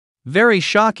Very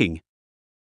shocking.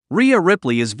 Rhea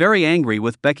Ripley is very angry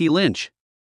with Becky Lynch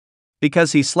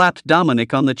because he slapped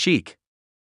Dominik on the cheek.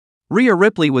 Rhea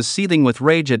Ripley was seething with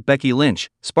rage at Becky Lynch,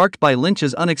 sparked by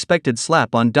Lynch's unexpected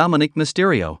slap on Dominik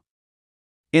Mysterio.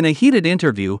 In a heated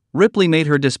interview, Ripley made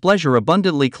her displeasure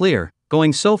abundantly clear,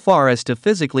 going so far as to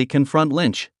physically confront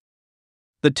Lynch.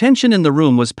 The tension in the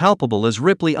room was palpable as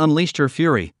Ripley unleashed her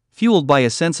fury, fueled by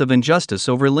a sense of injustice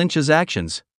over Lynch's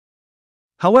actions.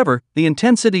 However, the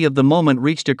intensity of the moment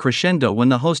reached a crescendo when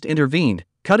the host intervened,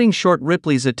 cutting short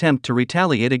Ripley's attempt to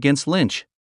retaliate against Lynch.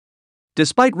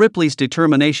 Despite Ripley's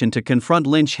determination to confront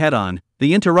Lynch head-on,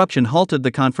 the interruption halted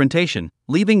the confrontation,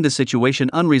 leaving the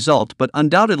situation unresolved but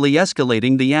undoubtedly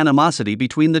escalating the animosity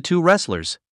between the two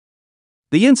wrestlers.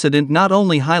 The incident not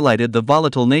only highlighted the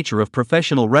volatile nature of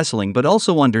professional wrestling but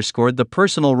also underscored the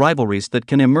personal rivalries that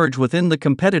can emerge within the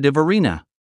competitive arena.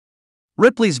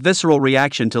 Ripley's visceral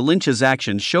reaction to Lynch's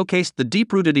actions showcased the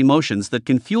deep-rooted emotions that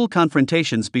can fuel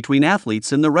confrontations between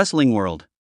athletes in the wrestling world.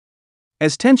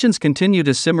 As tensions continue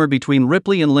to simmer between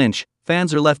Ripley and Lynch,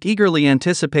 fans are left eagerly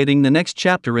anticipating the next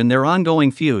chapter in their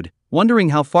ongoing feud, wondering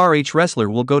how far each wrestler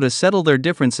will go to settle their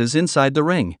differences inside the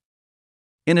ring.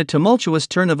 In a tumultuous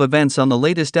turn of events on the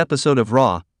latest episode of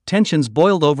Raw, tensions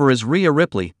boiled over as Rhea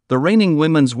Ripley, the reigning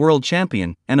women's world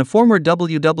champion, and a former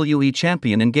WWE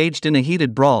champion engaged in a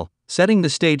heated brawl, setting the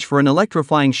stage for an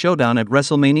electrifying showdown at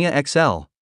WrestleMania XL.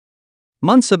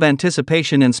 Months of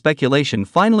anticipation and speculation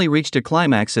finally reached a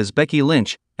climax as Becky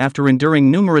Lynch, after enduring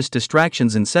numerous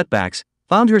distractions and setbacks,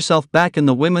 found herself back in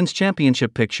the Women's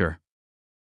Championship picture.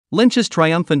 Lynch's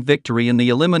triumphant victory in the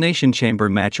Elimination Chamber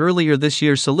match earlier this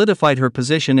year solidified her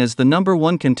position as the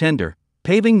 #1 contender,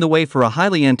 paving the way for a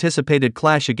highly anticipated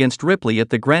clash against Ripley at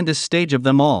the grandest stage of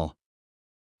them all.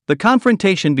 The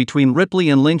confrontation between Ripley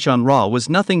and Lynch on Raw was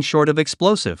nothing short of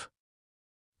explosive.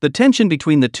 The tension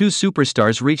between the two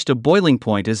superstars reached a boiling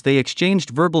point as they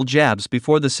exchanged verbal jabs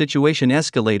before the situation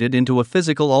escalated into a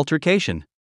physical altercation.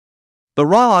 The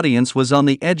Raw audience was on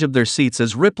the edge of their seats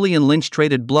as Ripley and Lynch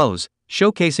traded blows,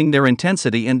 showcasing their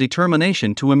intensity and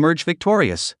determination to emerge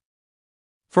victorious.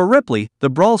 For Ripley, the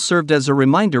brawl served as a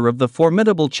reminder of the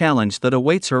formidable challenge that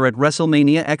awaits her at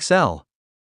WrestleMania XL.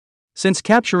 Since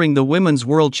capturing the Women's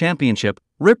World Championship,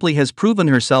 Ripley has proven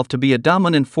herself to be a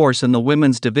dominant force in the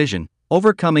women's division,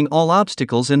 overcoming all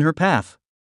obstacles in her path.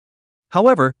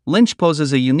 However, Lynch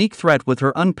poses a unique threat with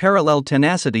her unparalleled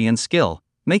tenacity and skill,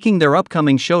 making their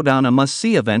upcoming showdown a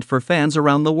must-see event for fans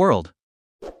around the world.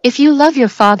 If you love your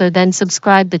father, then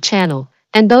subscribe the channel,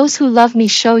 and those who love me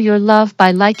show your love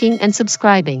by liking and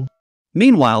subscribing.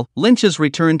 Meanwhile, Lynch's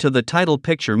return to the title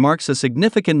picture marks a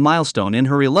significant milestone in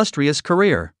her illustrious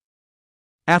career.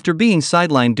 After being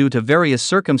sidelined due to various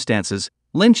circumstances,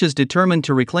 Lynch is determined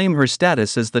to reclaim her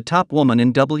status as the top woman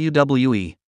in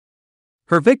WWE.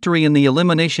 Her victory in the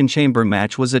Elimination Chamber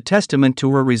match was a testament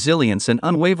to her resilience and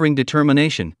unwavering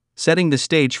determination, setting the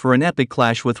stage for an epic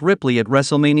clash with Ripley at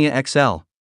WrestleMania XL.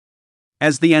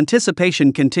 As the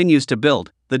anticipation continues to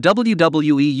build, the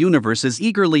WWE Universe is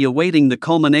eagerly awaiting the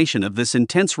culmination of this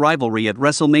intense rivalry at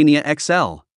WrestleMania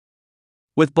XL.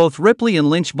 With both Ripley and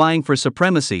Lynch vying for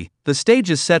supremacy, the stage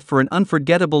is set for an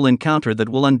unforgettable encounter that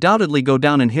will undoubtedly go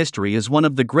down in history as one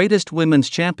of the greatest women's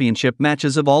championship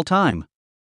matches of all time.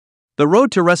 The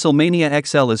road to WrestleMania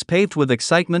XL is paved with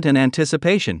excitement and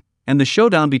anticipation, and the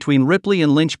showdown between Ripley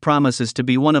and Lynch promises to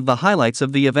be one of the highlights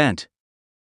of the event.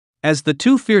 As the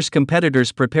two fierce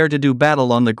competitors prepare to do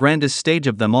battle on the grandest stage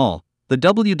of them all, the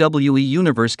WWE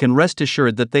Universe can rest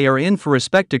assured that they are in for a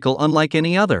spectacle unlike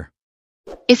any other.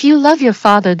 If you love your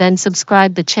father, then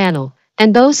subscribe the channel,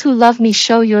 and those who love me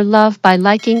show your love by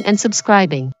liking and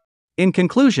subscribing. In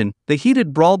conclusion, the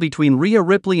heated brawl between Rhea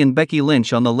Ripley and Becky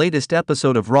Lynch on the latest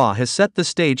episode of Raw has set the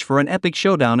stage for an epic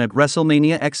showdown at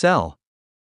WrestleMania XL.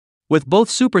 With both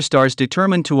superstars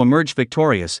determined to emerge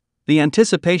victorious, the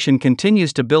anticipation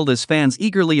continues to build as fans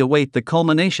eagerly await the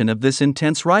culmination of this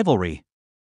intense rivalry.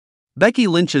 Becky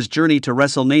Lynch's journey to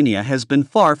WrestleMania has been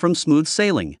far from smooth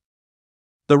sailing.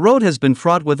 The road has been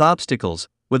fraught with obstacles,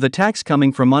 with attacks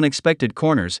coming from unexpected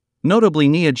corners, notably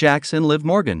Nia Jax and Liv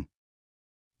Morgan.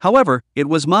 However, it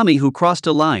was Mommy who crossed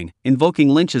a line, invoking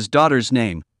Lynch's daughter's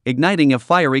name, igniting a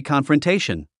fiery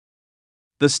confrontation.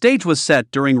 The stage was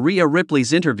set during Rhea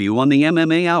Ripley's interview on the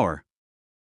MMA Hour.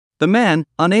 The man,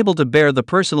 unable to bear the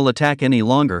personal attack any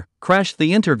longer, crashed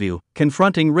the interview,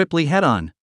 confronting Ripley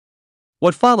head-on.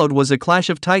 What followed was a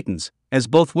clash of titans, as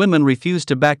both women refused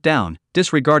to back down,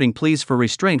 disregarding pleas for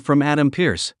restraint from Adam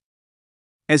Pearce.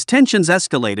 As tensions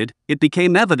escalated, it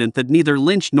became evident that neither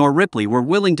Lynch nor Ripley were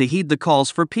willing to heed the calls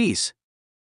for peace.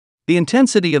 The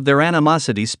intensity of their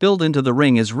animosity spilled into the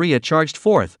ring as Rhea charged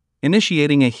forth,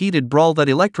 initiating a heated brawl that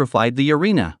electrified the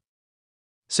arena.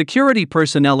 Security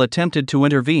personnel attempted to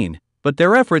intervene, but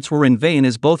their efforts were in vain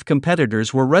as both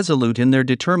competitors were resolute in their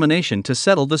determination to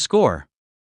settle the score.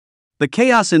 The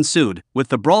chaos ensued, with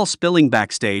the brawl spilling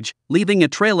backstage, leaving a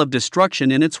trail of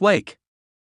destruction in its wake.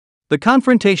 The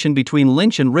confrontation between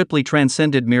Lynch and Ripley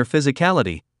transcended mere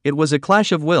physicality. It was a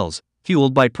clash of wills,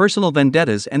 fueled by personal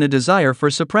vendettas and a desire for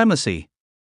supremacy.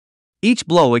 Each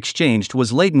blow exchanged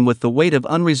was laden with the weight of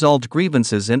unresolved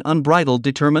grievances and unbridled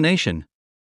determination.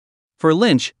 For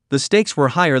Lynch, the stakes were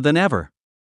higher than ever.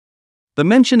 The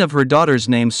mention of her daughter's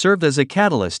name served as a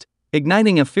catalyst,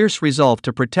 igniting a fierce resolve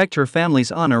to protect her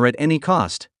family's honor at any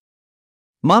cost.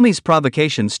 Mommy's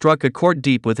provocation struck a chord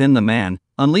deep within the man,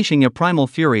 unleashing a primal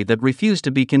fury that refused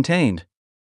to be contained.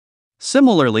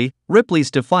 Similarly,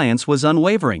 Ripley's defiance was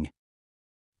unwavering.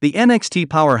 The NXT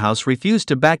powerhouse refused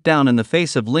to back down in the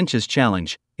face of Lynch's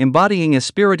challenge, embodying a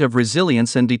spirit of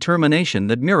resilience and determination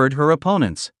that mirrored her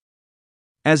opponent's.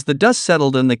 As the dust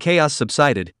settled and the chaos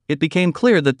subsided, it became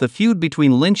clear that the feud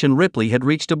between Lynch and Ripley had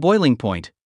reached a boiling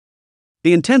point.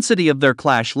 The intensity of their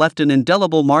clash left an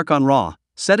indelible mark on Raw,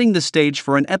 setting the stage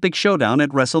for an epic showdown at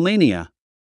WrestleMania.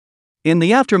 In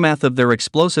the aftermath of their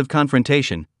explosive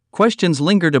confrontation, questions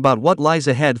lingered about what lies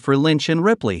ahead for Lynch and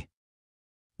Ripley.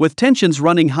 With tensions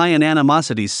running high and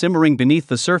animosities simmering beneath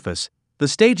the surface, the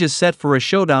stage is set for a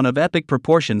showdown of epic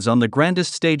proportions on the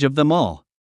grandest stage of them all.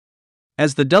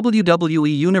 As the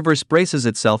WWE Universe braces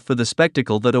itself for the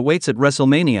spectacle that awaits at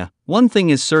WrestleMania, one thing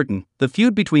is certain: the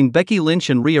feud between Becky Lynch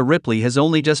and Rhea Ripley has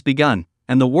only just begun,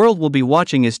 and the world will be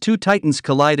watching as two titans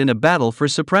collide in a battle for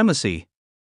supremacy.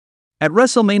 At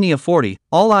WrestleMania 40,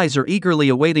 all eyes are eagerly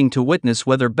awaiting to witness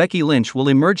whether Becky Lynch will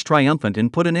emerge triumphant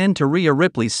and put an end to Rhea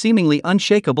Ripley's seemingly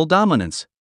unshakable dominance.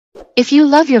 If you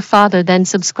love your father, then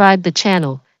subscribe the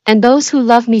channel, and those who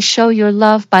love me show your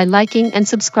love by liking and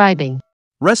subscribing.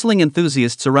 Wrestling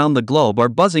enthusiasts around the globe are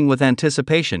buzzing with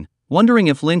anticipation, wondering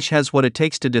if Lynch has what it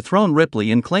takes to dethrone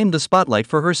Ripley and claim the spotlight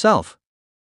for herself.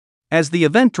 As the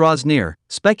event draws near,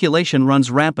 speculation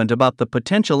runs rampant about the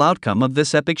potential outcome of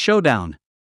this epic showdown.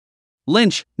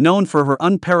 Lynch, known for her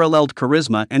unparalleled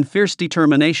charisma and fierce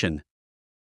determination,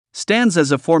 stands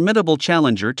as a formidable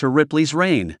challenger to Ripley's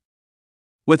reign.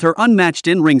 With her unmatched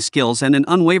in-ring skills and an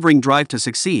unwavering drive to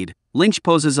succeed, Lynch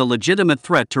poses a legitimate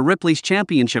threat to Ripley's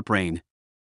championship reign.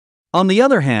 On the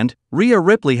other hand, Rhea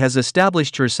Ripley has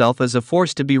established herself as a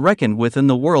force to be reckoned with in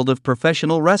the world of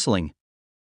professional wrestling.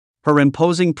 Her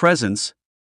imposing presence,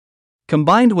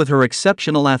 combined with her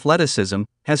exceptional athleticism,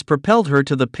 has propelled her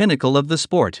to the pinnacle of the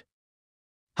sport.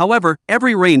 However,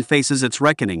 every reign faces its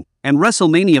reckoning, and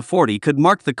WrestleMania 40 could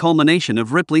mark the culmination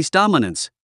of Ripley's dominance.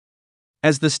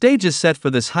 As the stage is set for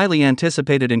this highly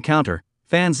anticipated encounter,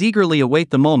 fans eagerly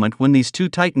await the moment when these two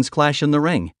titans clash in the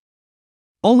ring.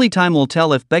 Only time will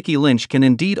tell if Becky Lynch can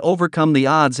indeed overcome the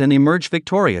odds and emerge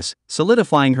victorious,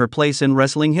 solidifying her place in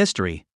wrestling history.